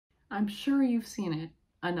I'm sure you've seen it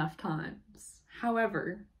enough times.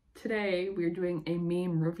 However, today we're doing a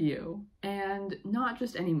meme review, and not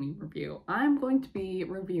just any meme review. I'm going to be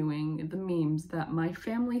reviewing the memes that my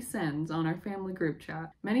family sends on our family group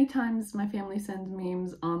chat. Many times my family sends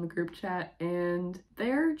memes on the group chat and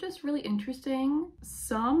they're just really interesting.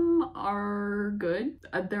 Some are good.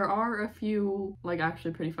 There are a few like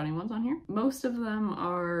actually pretty funny ones on here. Most of them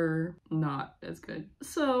are not as good.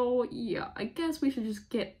 So yeah, I guess we should just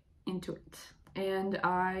get into it. And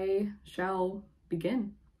I shall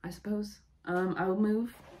begin, I suppose. I will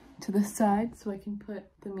move to this side so I can put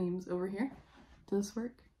the memes over here. Does this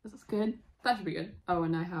work? Is this good? That should be good. Oh,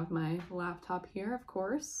 and I have my laptop here, of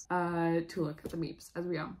course, to look at the memes as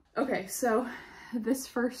we go. Okay, so this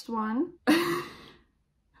first one, this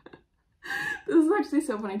is actually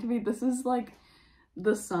so funny to me. This is like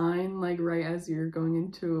the sign, like right as you're going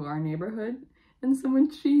into our neighborhood, and someone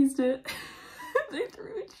cheesed it. They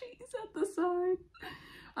threw a cheese at the sign.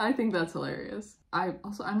 I think that's hilarious. I'm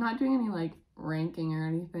not doing any like ranking or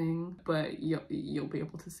anything, but you'll be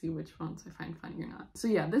able to see which ones I find funny or not. So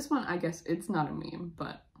yeah, this one, I guess it's not a meme,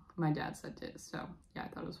 but my dad said it, so yeah, I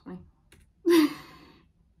thought it was funny.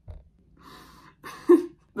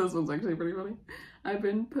 This one's actually pretty funny. I've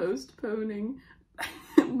been postponing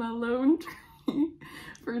my lone tree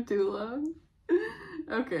for too long.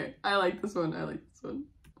 Okay, I like this one. I like this one.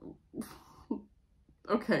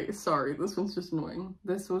 Okay, sorry, this one's just annoying.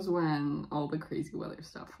 This was when all the crazy weather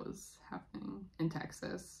stuff was happening in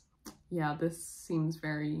Texas. Yeah, this seems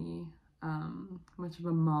very much of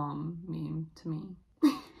a mom meme to me.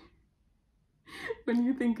 When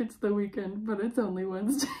you think it's the weekend, but it's only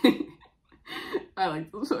Wednesday. I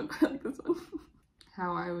like this one. I like this one.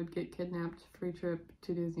 How I would get kidnapped, free trip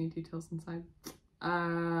to Disney, details inside.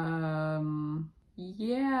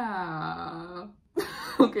 Yeah.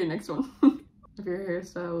 Okay, next one. If your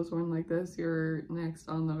hairstyle is worn like this, you're next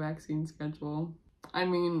on the vaccine schedule. I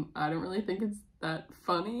mean, I don't really think it's that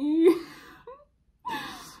funny.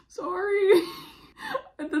 Sorry.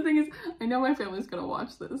 The thing is, I know my family's gonna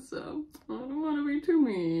watch this, so I don't want to be too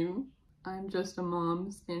mean. I'm just a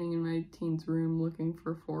mom standing in my teen's room looking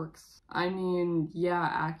for forks. I mean, yeah,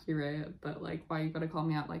 accurate, but like, why you gotta call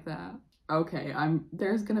me out like that? Okay,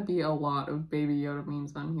 there's gonna be a lot of Baby Yoda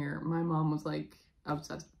memes on here. My mom was like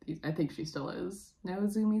obsessed with these. I think she still is. No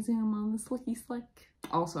zoomy zoom on the slicky slick.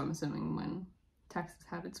 Also, I'm assuming when Texas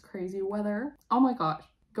had its crazy weather. Oh my gosh.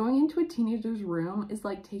 Going into a teenager's room is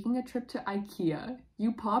like taking a trip to IKEA.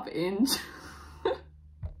 You pop in.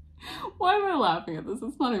 Why am I laughing at this?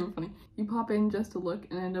 It's not even funny. You pop in just to look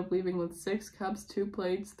and end up leaving with 6 cups, 2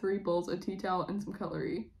 plates, 3 bowls, a tea towel, and some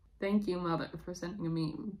cutlery. Thank you, mother, for sending a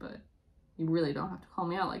meme, but you really don't have to call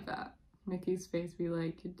me out like that. Mickey's face be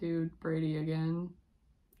like, dude, Brady again.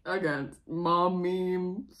 Again, mom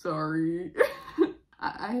meme, sorry.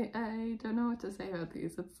 I don't know what to say about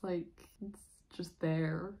these. It's like, it's just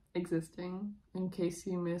there, existing, in case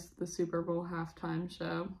you missed the Super Bowl halftime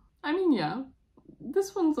show. I mean, yeah,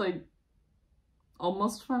 this one's like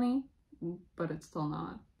almost funny, but it's still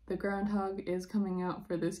not. The groundhog is coming out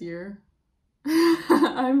for this year.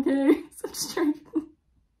 I'm gay, such strength.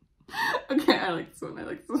 Okay, I like this one. I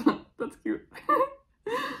like this one. That's cute.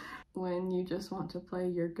 When you just want to play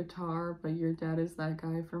your guitar, but your dad is that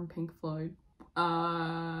guy from Pink Floyd.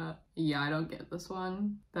 Yeah, I don't get this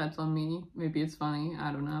one. That's on me. Maybe it's funny.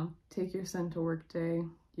 I don't know. Take your son to work day.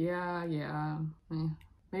 Yeah.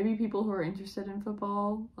 Maybe people who are interested in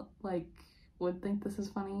football, like, would think this is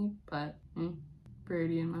funny, but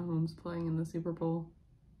Brady and Mahomes playing in the Super Bowl.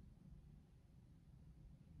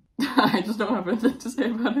 I just don't have anything to say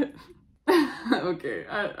about it. Okay,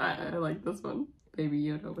 I like this one. Baby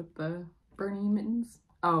Yoda with the Bernie mittens.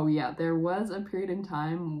 Oh yeah, there was a period in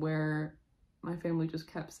time where my family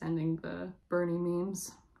just kept sending the Bernie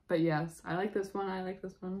memes. But yes, I like this one, I like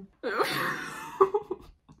this one. This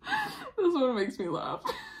one makes me laugh.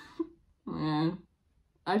 Man.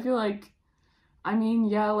 I feel like, I mean,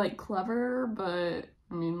 yeah, like clever, but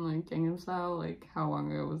I mean like Gangnam Style, like how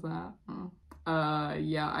long ago was that?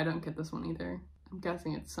 Yeah, I don't get this one either. I'm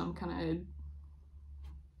guessing it's some kind of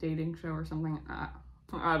dating show or something.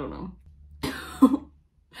 I don't know.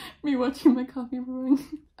 Me watching my coffee brewing.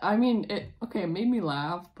 I mean, it made me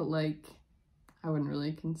laugh, but like, I wouldn't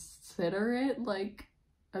really consider it like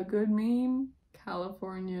a good meme.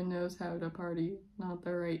 California knows how to party, not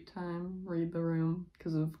the right time, read the room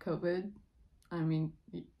because of COVID. I mean,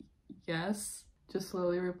 yes. Just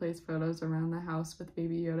slowly replace photos around the house with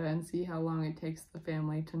Baby Yoda and see how long it takes the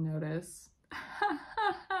family to notice.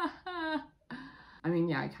 I mean,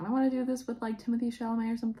 yeah, I kind of want to do this with like Timothée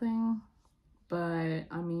Chalamet or something, But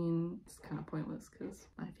I mean, it's kind of pointless because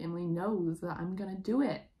my family knows that I'm gonna do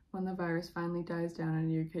it when the virus finally dies down and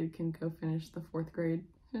your kid can go finish the 4th grade.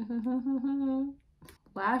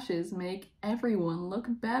 Lashes make everyone look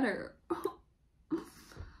better.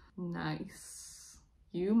 Nice.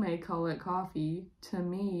 You may call it coffee. To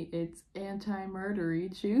me, it's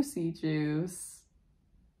anti-murdery juicy juice.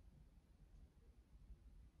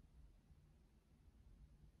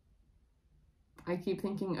 I keep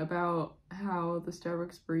thinking about how the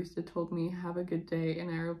Starbucks barista told me, have a good day, and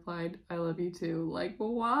I replied, I love you too. Like,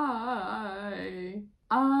 why?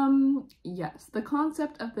 Yes, the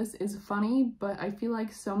concept of this is funny, but I feel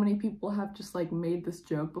like so many people have just like made this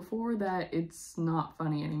joke before that it's not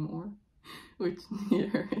funny anymore. Which,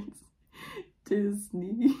 here it's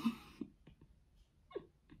Disney.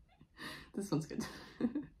 This one's good.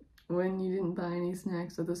 When you didn't buy any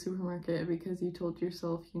snacks at the supermarket because you told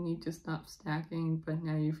yourself you need to stop snacking, but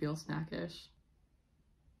now you feel snackish.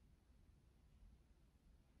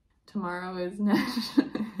 Tomorrow is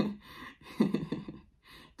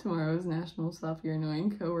National Stop Your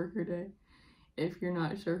Annoying Coworker Day. If you're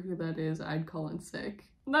not sure who that is, I'd call in sick.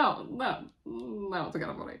 No, it's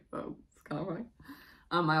kind of funny. It's kind of funny.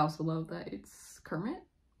 I also love that it's Kermit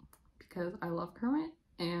because I love Kermit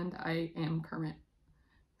and I am Kermit.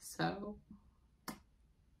 So,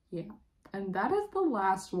 yeah. And that is the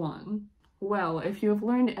last one. Well, if you have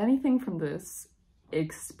learned anything from this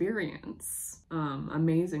experience,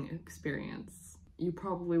 amazing experience, you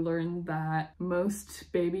probably learned that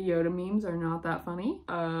most Baby Yoda memes are not that funny.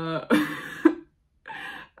 I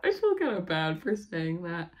feel kind of bad for saying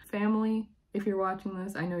that. Family, if you're watching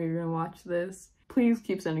this, I know you're gonna watch this. Please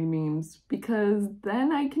keep sending memes because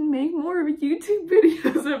then I can make more YouTube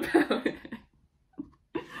videos about it.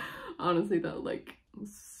 Honestly though, like,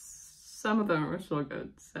 some of them are so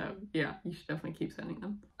good, so yeah, you should definitely keep sending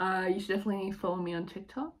them. You should definitely follow me on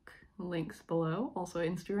TikTok, links below, also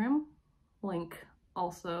Instagram, link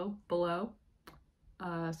also below.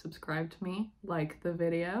 Subscribe to me, like the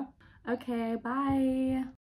video. Okay, bye!